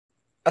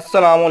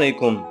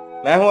अस्सलामुअलैकुम,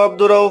 मैं हूं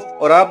अब्दुर्रऊफ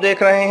और आप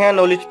देख रहे हैं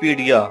नॉलेज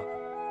पीडिया।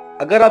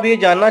 अगर आप ये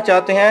जानना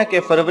चाहते हैं कि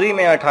फरवरी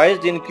में 28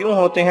 दिन क्यों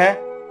होते हैं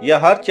या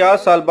हर 4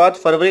 साल बाद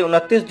फरवरी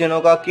 29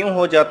 दिनों का क्यों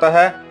हो जाता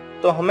है,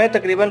 तो हमें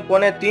तकरीबन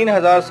पौने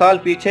 3000 साल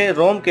पीछे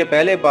रोम के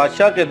पहले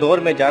बादशाह के दौर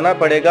में जाना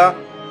पड़ेगा,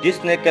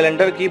 जिसने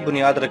कैलेंडर की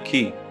बुनियाद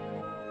रखी।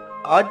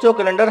 आज जो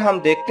कैलेंडर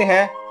हम देखते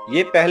हैं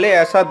ये पहले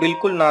ऐसा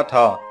बिल्कुल ना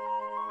था।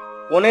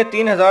 पौने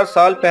 3000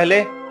 साल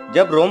पहले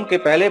जब रोम के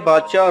पहले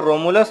बादशाह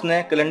रोमुलस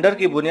ने कैलेंडर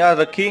की बुनियाद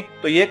रखी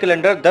तो ये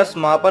कैलेंडर 10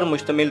 माह पर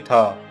मुश्तमिल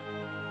था।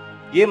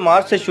 ये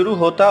मार्च से शुरू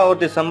होता और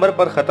दिसंबर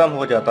पर ख़त्म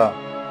हो जाता।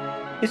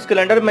 इस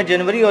कैलेंडर में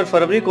जनवरी और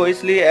फरवरी को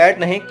इसलिए ऐड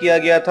नहीं किया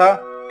गया था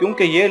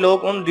क्योंकि ये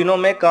लोग उन दिनों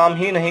में काम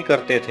ही नहीं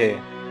करते थे।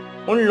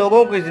 उन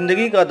लोगों की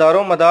ज़िंदगी का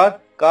दारोमदार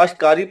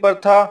काश्तकारी पर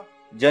था।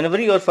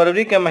 जनवरी और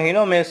फरवरी के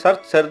महीनों में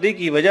सर्द सर्दी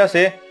की वजह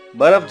से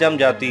बर्फ़ जम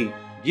जाती,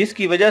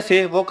 जिसकी वजह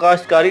से वो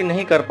काश्तकारी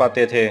नहीं कर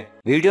पाते थे।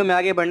 वीडियो में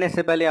आगे बढ़ने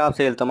से पहले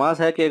आपसे इल्तमास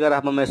है कि अगर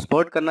आप हमें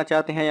सपोर्ट करना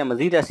चाहते हैं या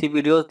मजीद ऐसी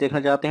वीडियोस देखना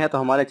चाहते हैं तो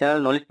हमारे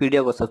चैनल नॉलेज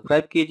पीडिया को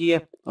सब्सक्राइब कीजिए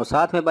और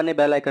साथ में बने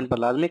बेल आइकन पर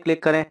लाजमी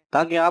क्लिक करें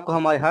ताकि आपको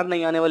हमारी हर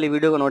नई आने वाली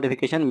वीडियो का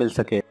नोटिफिकेशन मिल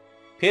सके।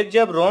 फिर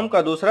जब रोम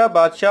का दूसरा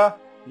बादशाह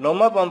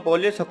नोमा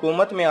पंपोलियस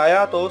हुकूमत में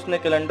आया तो उसने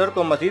कैलेंडर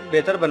को मजीद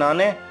बेहतर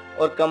बनाने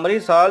और कमरी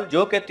साल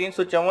जो कि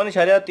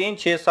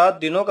 354.367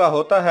 दिनों का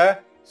होता है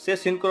से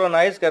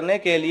सिंक्रोनाइज करने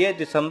के लिए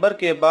दिसंबर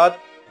के बाद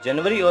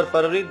जनवरी और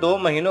फरवरी 2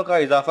 महीनों का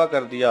इजाफा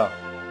कर दिया।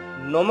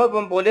 नोमा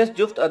पंपोलियस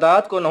जुफ्त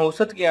अदाद को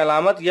नहुसत की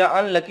अलामत या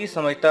अनलकी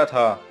समझता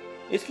था,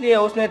 इसलिए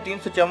उसने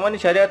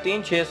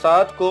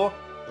 354.367 को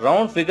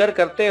राउंड फिगर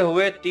करते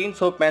हुए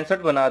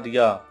 365 बना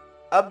दिया।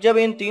 अब जब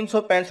इन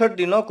 365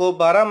 दिनों को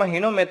 12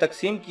 महीनों में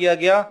तकसीम किया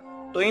गया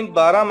तो इन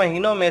 12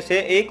 महीनों में से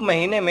एक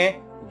महीने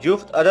में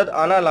जुफ्त अदद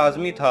आना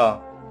लाजमी था,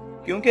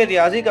 क्योंकि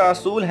रियाजी का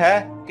असूल है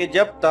कि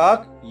जब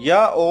ताक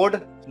या ओड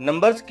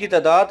नंबर्स की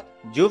तादाद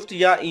जुफ्त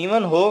या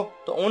इवन हो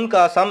तो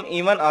उनका सम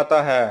इवन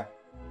आता है,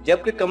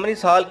 जबकि कमरी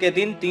साल के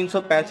दिन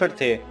 365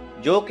 थे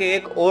जो कि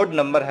एक ओड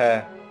नंबर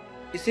है।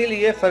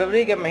 इसीलिए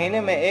फरवरी के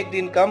महीने में एक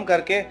दिन कम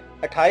करके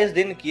 28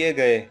 दिन किए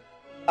गए।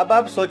 अब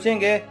आप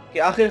सोचेंगे कि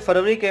आखिर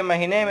फरवरी के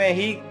महीने में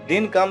ही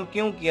दिन कम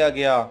क्यों किया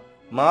गया,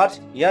 मार्च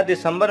या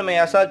दिसंबर में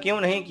ऐसा क्यों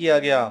नहीं किया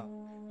गया।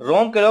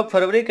 रोम के लोग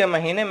फरवरी के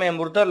महीने में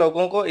मुर्दा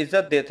लोगों को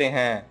इज्जत देते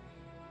हैं,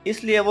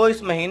 इसलिए वो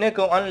इस महीने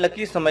को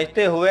अनलकी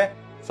समझते हुए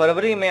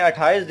फरवरी में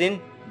 28 दिन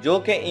जो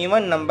कि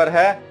इवन नंबर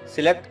है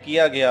सिलेक्ट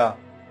किया गया।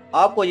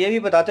 आपको ये भी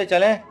बताते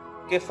चलें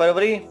कि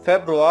फरवरी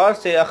फेब्रुआर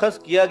से अखज़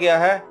किया गया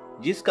है,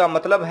 जिसका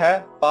मतलब है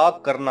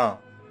पाक करना।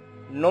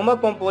 नोमा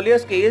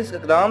पंपोलियस के इस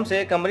इक़दाम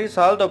से कमरी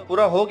साल तो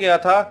पूरा हो गया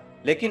था,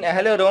 लेकिन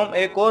अहले रोम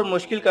एक और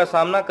मुश्किल का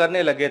सामना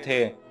करने लगे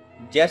थे।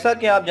 जैसा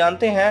कि आप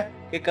जानते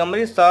हैं कि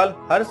कमरी साल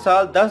हर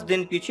साल 10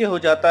 दिन पीछे हो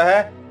जाता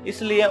है,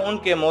 इसलिए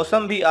उनके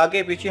मौसम भी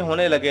आगे पीछे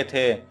होने लगे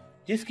थे,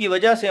 जिसकी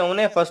वजह से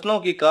उन्हें फसलों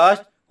की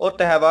काश्त और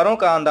त्योहारों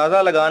का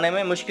अंदाज़ा लगाने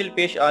में मुश्किल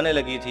पेश आने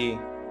लगी थी।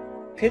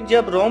 फिर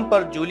जब रोम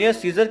पर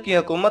जूलियस सीजर की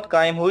हुकूमत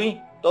कायम हुई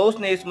तो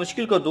उसने इस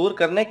मुश्किल को दूर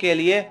करने के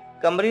लिए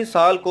कमरी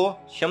साल को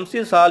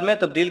शमसी साल में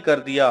तब्दील कर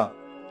दिया,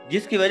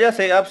 जिसकी वजह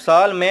से अब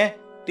साल में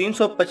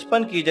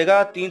 355 की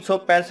जगह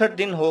 365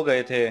 दिन हो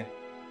गए थे।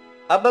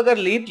 अब अगर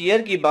लीप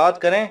ईयर की बात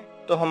करें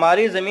तो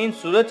हमारी ज़मीन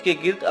सूरज के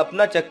गिर्द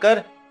अपना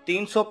चक्कर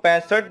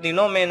 365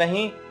 दिनों में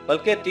नहीं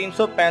बल्कि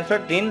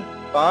 365 दिन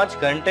 5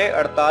 घंटे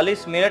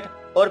 48 मिनट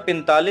और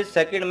 45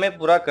 सेकंड में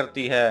पूरा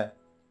करती है।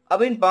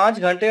 अब इन 5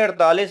 घंटे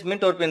 48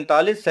 मिनट और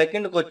 45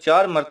 सेकंड को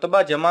 4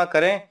 मरतबा जमा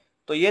करें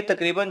तो ये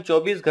तकरीबन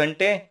 24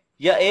 घंटे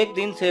या एक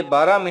दिन से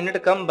 12 मिनट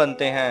कम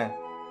बनते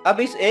हैं। अब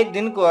इस एक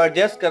दिन को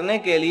एडजस्ट करने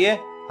के लिए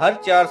हर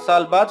 4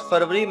 साल बाद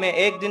फरवरी में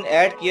एक दिन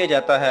ऐड किया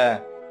जाता है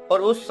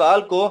और उस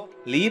साल को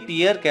लीप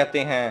ईयर कहते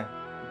हैं।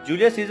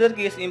 जूलियस सीजर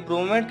की इस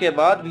इम्प्रूवमेंट के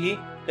बाद भी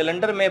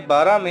कैलेंडर में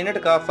 12 मिनट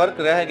का फर्क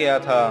रह गया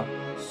था।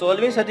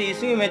 16वीं सदी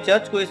ईस्वी में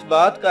चर्च को इस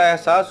बात का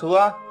एहसास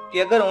हुआ कि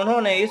अगर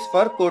उन्होंने इस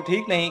फर्क को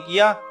ठीक नहीं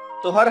किया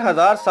तो हर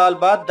 1000 साल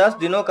बाद 10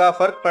 दिनों का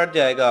फर्क पड़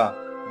जाएगा,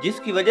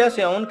 जिसकी वजह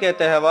से उनके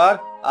त्यौहार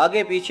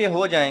आगे पीछे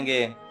हो जाएंगे।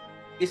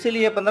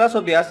 इसीलिए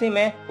 1582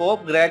 में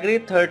पोप ग्रेगरी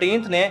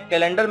 13 ने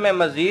कैलेंडर में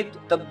मजीद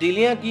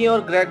तब्दीलियां की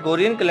और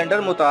ग्रेगोरियन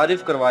कैलेंडर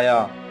मुतारिफ करवाया।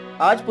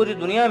 आज पूरी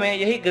दुनिया में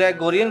यही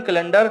ग्रेगोरियन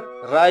कैलेंडर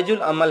राइजुल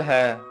अमल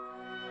है।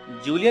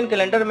 जूलियन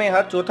कैलेंडर में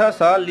हर चौथा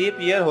साल लीप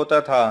ईयर होता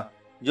था,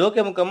 जो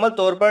कि मुकम्मल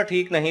तौर पर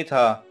ठीक नहीं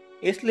था।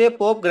 इसलिए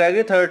पोप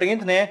ग्रेगरी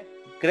 13 ने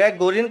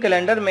ग्रेगोरियन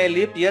कैलेंडर में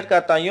लीप ईयर का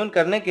तयन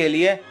करने के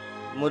लिए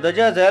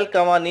मुदजा झैल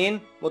कवानीन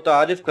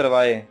मुतारिफ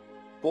करवाए।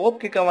 पोप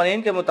के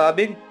कवानीन के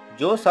मुताबिक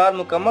जो साल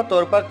मुकम्मल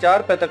तौर पर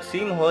 4 पर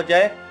तकसीम हो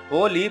जाए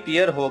वो लीप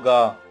ईयर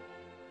होगा।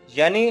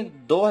 यानी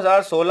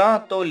 2016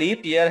 तो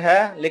लीप ईयर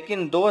है,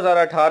 लेकिन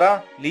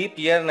 2018 लीप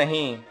ईयर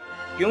नहीं,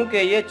 क्योंकि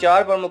ये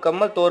 4 पर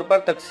मुकम्मल तौर पर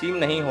तकसीम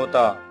नहीं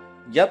होता,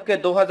 जबकि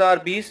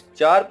 2020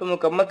 4 पर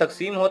मुकम्मल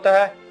तकसीम होता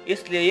है,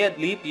 इसलिए ये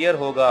लीप ईयर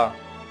होगा।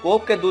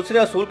 पोप के दूसरे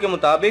असूल के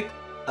मुताबिक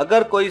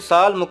अगर कोई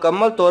साल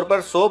मुकम्मल तौर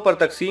पर 100 पर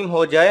तकसीम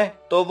हो जाए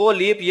तो वो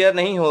लीप ईयर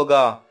नहीं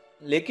होगा,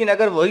 लेकिन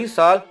अगर वही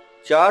साल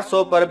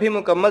 400 पर भी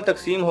मुकम्मल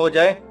तकसीम हो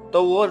जाए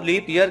तो वो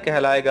लीप ईयर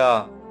कहलाएगा।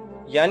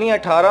 यानी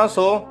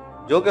 1800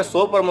 जो कि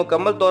 100 पर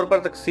मुकम्मल तौर पर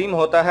तकसीम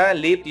होता है,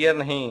 लीप ईयर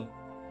नहीं।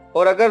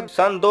 और अगर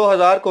सन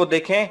 2000 को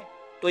देखें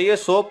तो ये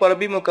 100 पर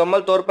भी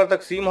मुकम्मल तौर पर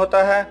तकसीम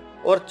होता है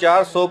और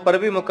 400 पर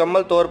भी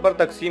मुकम्मल तौर पर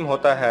तकसीम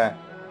होता है,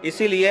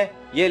 इसीलिए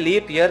ये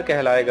लीप ईयर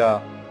कहलाएगा।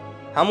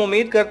 हम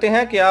उम्मीद करते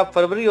हैं कि आप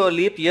फरवरी और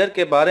लीप ईयर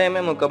के बारे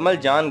में मुकम्मल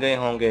जान गए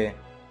होंगे,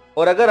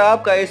 और अगर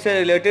आपका इससे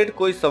रिलेटेड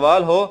कोई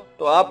सवाल हो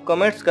तो आप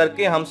कमेंट्स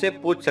करके हमसे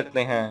पूछ सकते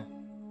हैं।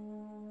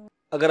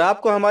 अगर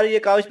आपको हमारी ये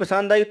काविश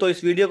पसंद आई तो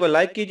इस वीडियो को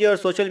लाइक कीजिए और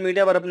सोशल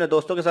मीडिया पर अपने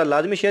दोस्तों के साथ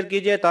लाजमी शेयर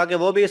कीजिए ताकि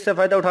वो भी इससे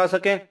फ़ायदा उठा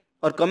सकें,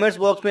 और कमेंट्स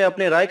बॉक्स में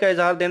अपनी राय का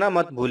इजहार देना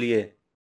मत भूलिए।